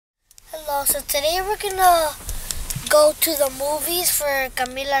So today we're gonna go to the movies for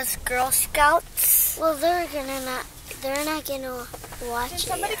Camila's Girl Scouts. Well, they're not gonna watch it.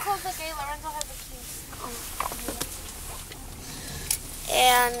 Somebody close the gate. Lorenzo has the keys.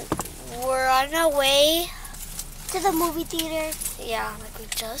 And we're on our way to the movie theater. Yeah, like we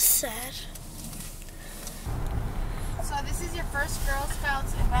just said. So this is your first Girl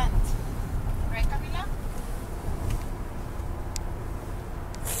Scouts event, right, Camila?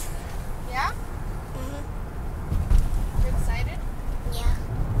 Yeah? Mm-hmm. You're excited? Yeah.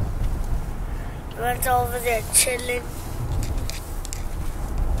 We're over there chilling.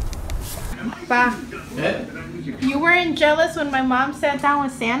 Pa, you weren't jealous when my mom sat down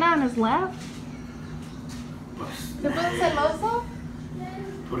with Santa on his lap? ¿Te pones celoso?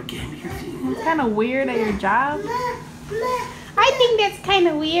 It's kind of weird at your job. I think that's kind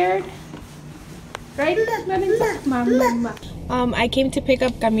of weird. Right? I came to pick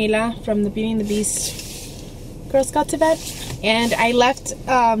up Camila from the Beauty and the Beast Girl Scouts event. And I left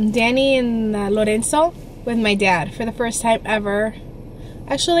Danny and Lorenzo with my dad for the first time ever.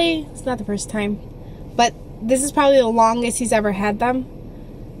 Actually, it's not the first time. But this is probably the longest he's ever had them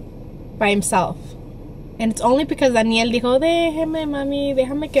by himself. And it's only because Daniel dijo, déjeme mami,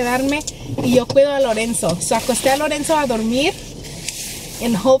 déjame quedarme y yo cuido a Lorenzo. So acosté a Lorenzo a dormir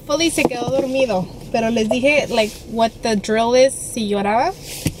and hopefully se quedó dormido. Pero les dije like what the drill is si lloraba.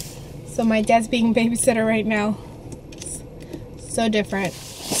 So my dad's being babysitter right now. So different.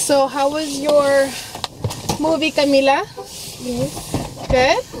 So how was your movie, Camila? Yes.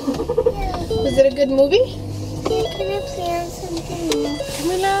 Good? Yeah. Was it a good movie? Can I play on something new?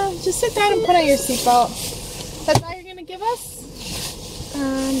 Camila, just sit down and put on your seatbelt. That's all you're gonna give us?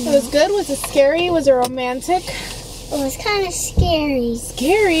 No. It was good? Was it scary? Was it romantic? It was kind of scary.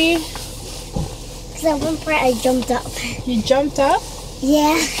 Scary? Because at one part I jumped up. You jumped up?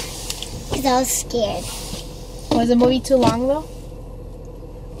 Yeah. Because I was scared. Was the movie too long though?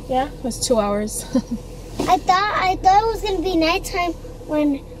 Yeah? It was 2 hours. I thought it was going to be nighttime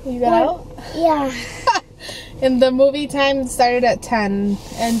when... You got out? Yeah. And the movie time started at 10 and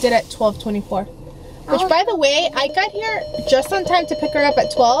ended at 12:24. Which, by the way, I got here just on time to pick her up at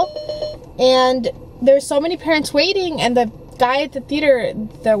 12. And there's so many parents waiting. And the guy at the theater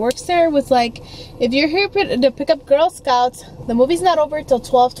that works there was like, if you're here to pick up Girl Scouts, the movie's not over till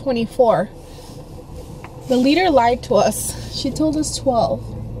 12:24. The leader lied to us. She told us 12.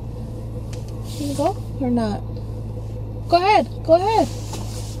 Can you go or not? Go ahead. Go ahead.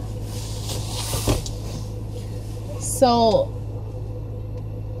 So...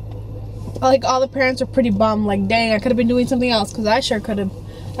 like all the parents were pretty bummed, like dang, I could have been doing something else because I sure could have.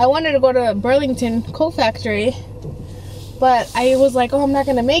 I wanted to go to Burlington Coat Factory, but I was like, oh, I'm not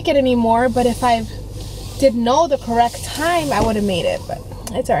gonna make it anymore. But if I did know the correct time, I would have made it, but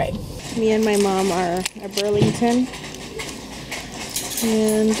it's all right. Me and my mom are at Burlington,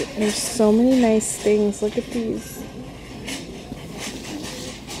 and there's so many nice things. Look at these.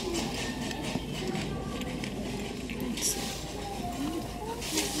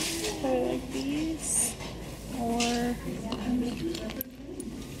 Like these or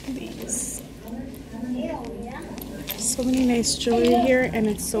these. So many nice jewelry here, and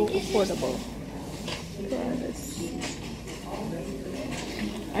it's so affordable.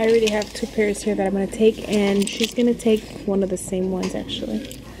 I already have 2 pairs here that I'm going to take, and she's going to take one of the same ones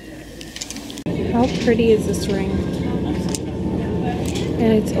actually. How pretty is this ring?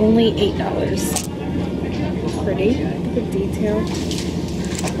 And it's only $8. Pretty. Look at the detail.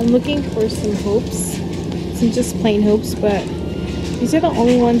 I'm looking for some hoops, some just plain hoops, but these are the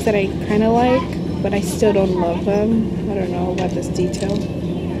only ones that I kind of like, but I still don't love them. I don't know about this detail,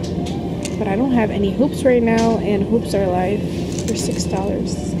 but I don't have any hoops right now, and hoops are live for $6.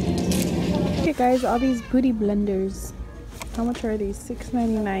 Okay guys, all these booty blenders, how much are these?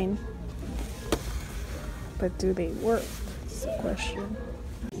 $6.99. But do they work? That's the question.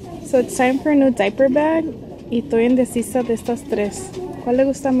 So it's time for a new diaper bag, y estoy indecisa de estas 3. ¿Cuál le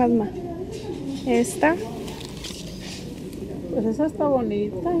gusta más, ma? ¿Esta? Pues esa está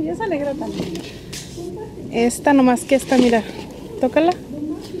bonita. Y esa negra también. Esta, nomás que esta, mira. Tócala.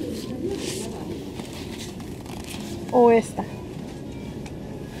 O esta.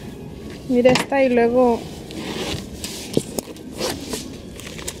 Mira esta y luego...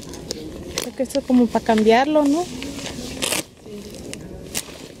 creo que esto es como para cambiarlo, ¿no?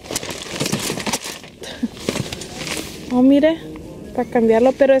 Oh, mire. Para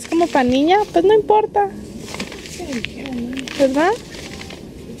cambiarlo, pero es como para niña, pues no importa, ¿verdad?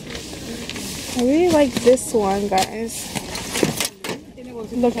 I really like this one, guys.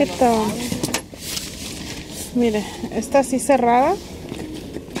 Look at the... mire, esta así cerrada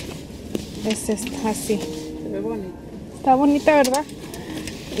Es esta, así. Se ve bonito. Está bonita, ¿verdad?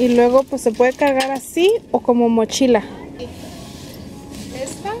 Y luego pues se puede cargar así o como mochila.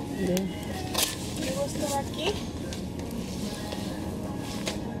 Esta. Luego esto va aquí.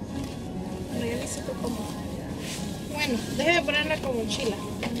 Bueno, ya necesito como... Bueno, déjeme ponerla como mochila.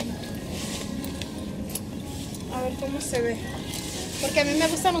 A ver cómo se ve. Porque a mí me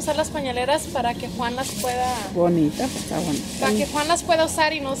gustan usar las pañaleras para que Juan las pueda... Bonita, está bonita. Para que Juan las pueda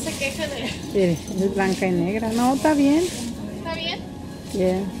usar y no se queje de... Mire, es blanca y negra. No, está bien. ¿Está bien?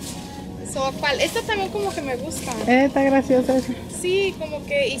 Yeah. So, ¿cuál? Esta también como que me gusta. Está graciosa esa. Sí, como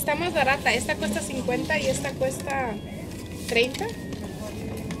que y está más barata. Esta cuesta 50 y esta cuesta 30.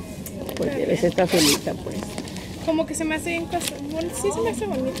 Pues es esta azulita, pues. Como que se me hace bien cosa. Bueno, sí se me hace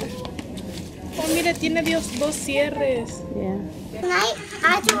bonita. Oh, mire, tiene dos cierres. Yeah. Tonight,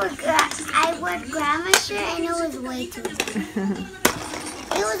 I wore grandma's shirt and it was way too tight.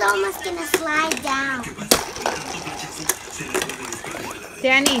 It was almost gonna slide down.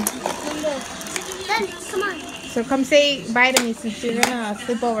 Danny, Then, come on. so come say bye to me since you're gonna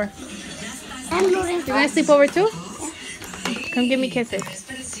sleep over. I'm moving You wanna sleep over too? Come give me kisses.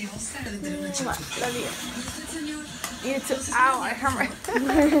 Love you. You too. Ow, I hurt my...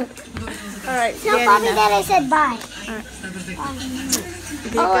 Alright, Tell Bobby that I said bye. You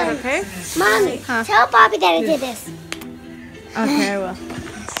did good, okay? Mommy, tell Bobby that I did this. Okay, I will.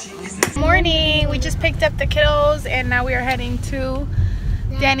 Morning. We just picked up the kiddos and now we are heading to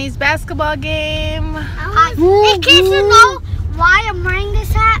Danny's basketball game. In case you know why I'm wearing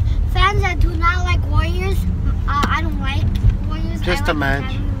this hat, fans that do not like Warriors, I don't like Warriors. Just I a like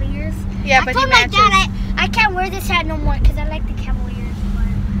match. the Cavaliers. Yeah, I but he told my matches. dad I can't wear this hat no more because I like the Cavaliers.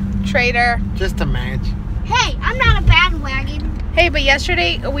 But... Traitor. Just a match. Hey, I'm not a bandwagon. Hey, but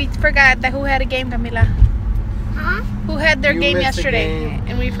yesterday we forgot that who had a game, Camila. Huh? Who had their You game missed the yesterday, game.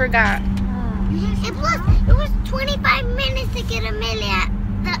 and we forgot. It was 25 minutes to get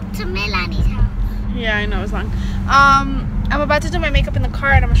to Melanie's house. Yeah, I know it was long. I'm about to do my makeup in the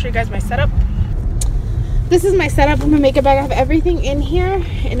car, and I'm gonna show you guys my setup. This is my setup with my makeup bag. I have everything in here,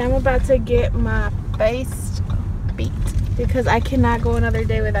 and I'm about to get my face beat because I cannot go another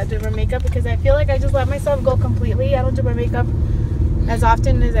day without doing my makeup because I feel like I just let myself go completely. I don't do my makeup as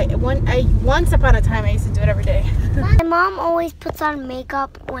often as once upon a time I used to do it every day. My mom always puts on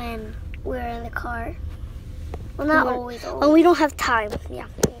makeup when we're in the car. Well, not always. When we don't have time. Yeah.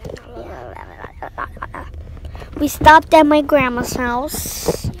 We stopped at my grandma's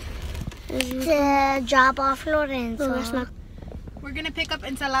house to drop off Lorenzo. We're gonna pick up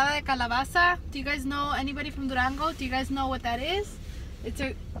ensalada de calabaza. Do you guys know anybody from Durango? Do you guys know what that is? It's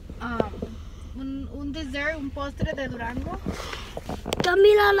a un dessert, un postre de Durango.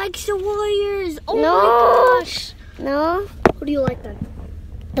 Camila likes the Warriors. Oh my gosh. No. Who do you like then?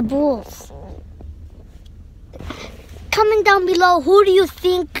 The Bulls. Comment down below, who do you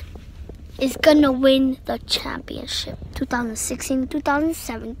think is gonna win the championship? 2016,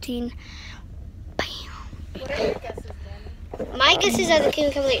 2017. Bam. What are your guesses then? My guess is that the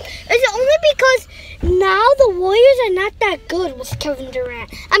King Cavaliers. It's only because now the Warriors are not that good with Kevin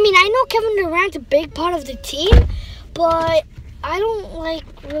Durant. I mean, I know Kevin Durant's a big part of the team, but I don't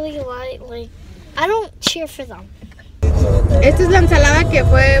really like I don't cheer for them. Esta es la ensalada que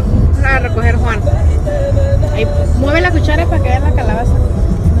fue a recoger Juan. Ahí, mueve la cuchara para que vean la calabaza.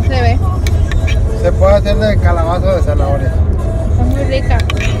 No se ve. Se puede hacer de calabaza o de zanahoria. Está muy rica.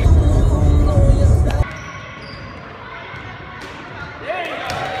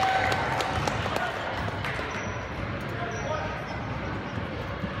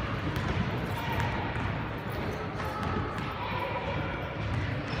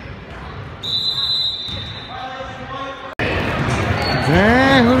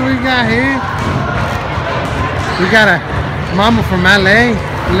 Dang, who do we got here? We got a mama from LA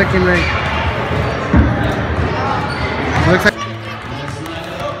looking like. Looks like.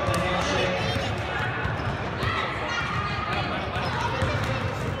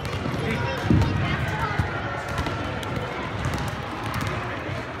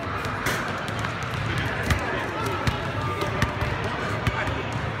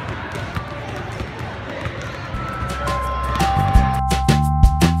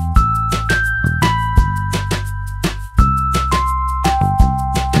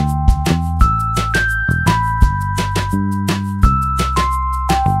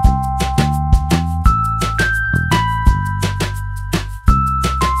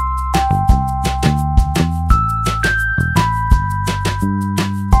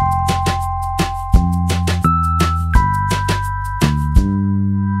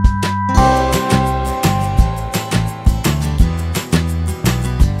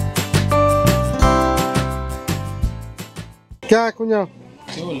 ¿Qué hay, cuñado?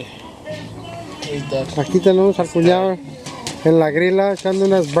 ¿Qué huele? Ahí está. Aquí tenemos al cuñado en la grila echando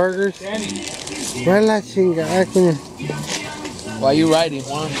unas burgers. ¿Cuál es la chingada, cuñado? Why you riding,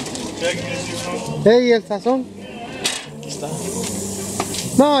 Juan? Ey, ¿el sazón? Aquí está.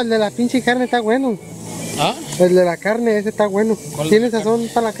 No, el de la pinche carne está bueno. ¿Ah? El de la carne, ese está bueno. ¿Cuál ¿Tiene es la sazón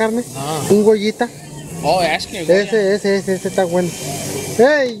para la carne? Ah. Un gollita. Oh, es que Ese está bueno.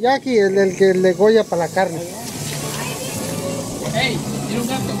 Hey, Jackie, el que le goya para la carne. Hey, ¿tiene un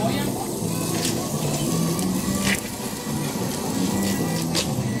gato Goya?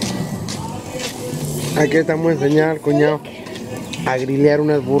 Aquí estamos enseñando al cuñado a grilear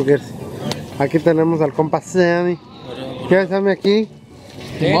unas burgers. Aquí tenemos al compa Sammy. ¿Qué es Sammy aquí?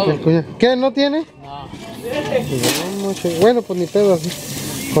 El cuñado. ¿Qué? ¿No tiene? No, bueno, pues ni pedo así.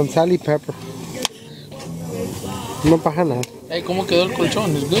 Con sal y pepper. No pasa nada. Hey, ¿cómo quedó el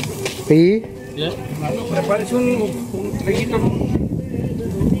colchón? ¿Es good? Sí. Yeah. Prepárese un traguito, ¿no?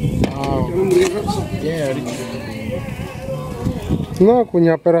 Yeah, ahorita. No,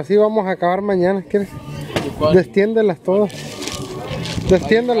 cuñado, pero así vamos a acabar mañana. ¿Quieres? ¿Cuál? Destiéndelas todas.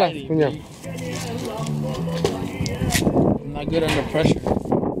 Destiéndelas, cuñado. I'm not good under pressure.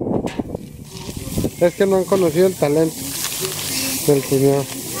 Es que no han conocido el talento del cuñado.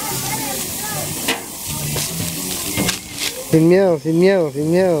 Sin miedo, sin miedo,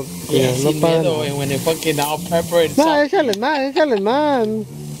 sin miedo. Yeah, Cuñado, no sin para. miedo, when they fucking all pepper and No, salt. échale más, échale más.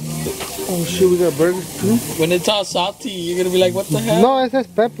 Oh shit, we got burgers too. When it's all salty, you're gonna be like, what the hell? No, ese es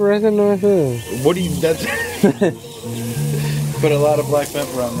pepper, ese no es. What do you? That's put a lot of black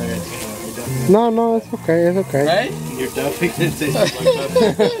pepper on there. No, no, es okay, es okay. Right? You're definitely gonna taste some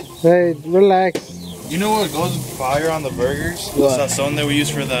black pepper. Hey, relax. You know what goes fire on the burgers? What? The sazón that we use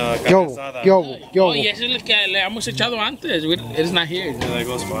for the carne Yo, asada. yo, yo. Oh, y eso es lo que le hemos echado antes. It's not here. Yeah, that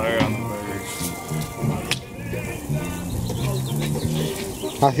goes fire on the burgers.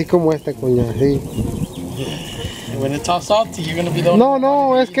 Así como este, cuñado, sí. When it's all salty, you're gonna be the only No,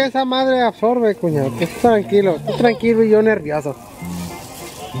 no, es que esa madre absorbe, cuñado. Tú tranquilo y yo nervioso.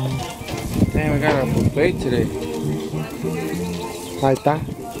 Damn, we got a buffet today. Ahí está.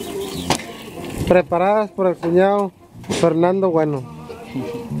 Preparadas por el cuñado Fernando Bueno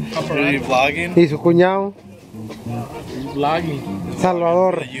Are you vlogging? y su cuñado vlogging.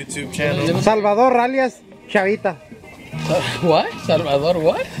 Salvador. The YouTube channel. Salvador alias Chavita. What? Salvador,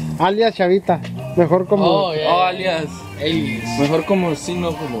 what? Alias Chavita. Mejor como Oh, yeah. Oh, alias. Alias. Mejor como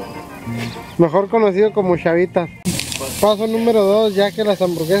signo como. mejor conocido como Chavita. Paso número 2, ya que las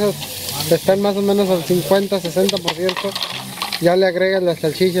hamburguesas están más o menos al 50-60%, ya le agregan las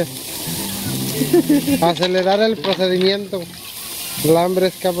salchichas. Acelerar el procedimiento. El hambre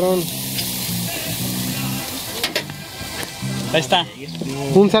es cabrón. Ahí está.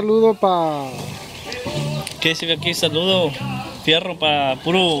 Un saludo para ¿Qué dice aquí? Saludo, fierro para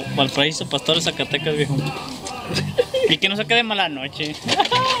puro Valparaíso, Pastores, Zacatecas, viejo. Y que no se quede mala noche.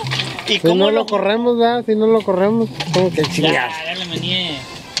 ¿Y si no lo corremos, ¿verdad? Si no lo corremos, como que chingas. Ya le manié.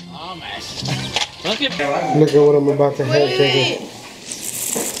 Oh, man. No, que... Look at what I'm about to have. Check it.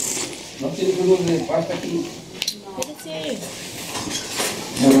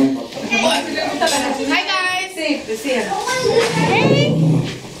 Hi guys.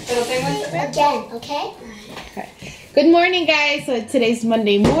 Again, okay? Good morning, guys. So today's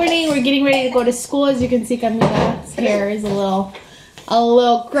Monday morning. We're getting ready to go to school. As you can see, Camila's hair is a little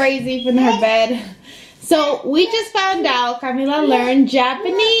crazy from her bed. So we just found out Camila learned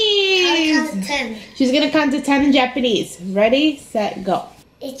Japanese. I'll count to 10. She's gonna count to 10 in Japanese. Ready, set, go.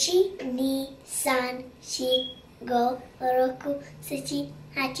 1, 2, 3, 4, 5, 6, 7,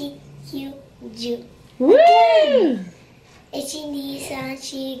 8, 9, 10. Woo! 1, 2,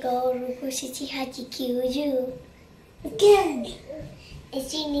 3, 4, 5, 6, 7, 8, 9, 10. Again. 1, 2,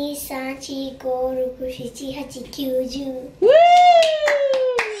 3, 4, 5, 6, 7, 8, 9, 10. Woo!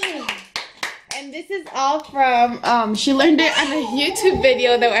 And this is all from, she learned it on a YouTube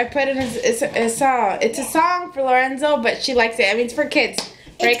video that I put in it's a song for Lorenzo, but she likes it. I mean, it's for kids.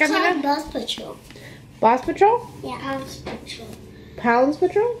 Right, It's Camila? called Boss Patrol. Boss Patrol? Yeah, Bounce Patrol. Pounds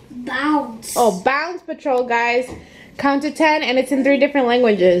Patrol? Bounce. Oh, Bounce Patrol, guys. Count to 10, and it's in 3 different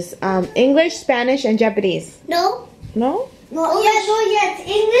languages. English, Spanish, and Japanese. No? No? It's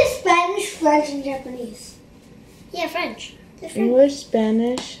English, Spanish, French, and Japanese. Yeah, French. English,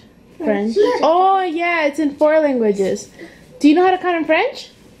 Spanish, French. Oh, yeah, it's in 4 languages. Do you know how to count in French?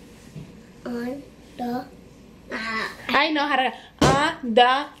 On the I know how to.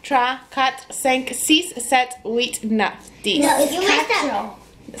 Da, tra, kat, 5, 6, 7, 8, 9, 10. No, it's quatre.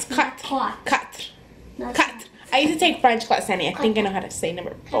 It's kat. Quatre. Kat. Not Kat. I used to take French class, Annie. I think I know how to say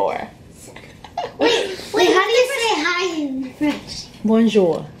number 4. Wait, how do you say hi in French?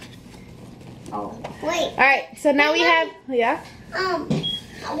 Bonjour. Oh, wait. All right, so now we have, yeah?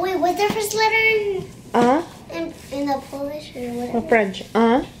 Wait, what's the first letter Uh-huh. in the Polish or whatever? Or French.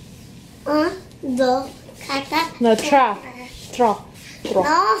 Do, kata. No, tra. No.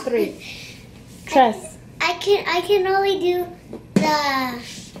 3. Tres. I can only do the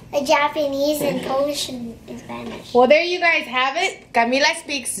Japanese and Polish and Spanish. Well, there you guys have it. Camila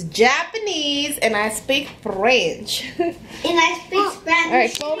speaks Japanese and I speak French. And I speak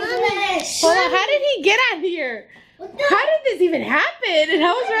Spanish. All right, hold on. How did he get on here? How did this even happen? And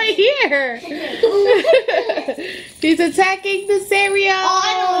I was right here. He's attacking the cereal. Oh,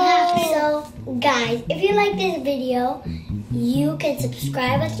 I don't have to. So, guys, if you like this video, you can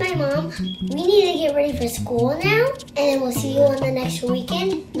subscribe with my mom. We need to get ready for school now, and then we'll see you on the next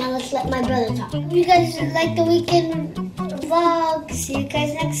weekend. Now let's let my brother talk. If you guys like the weekend vlog, see you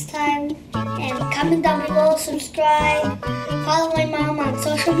guys next time. And comment down below, subscribe, follow my mom on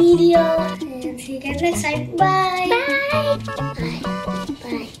social media, and see you guys next time. Bye. Bye.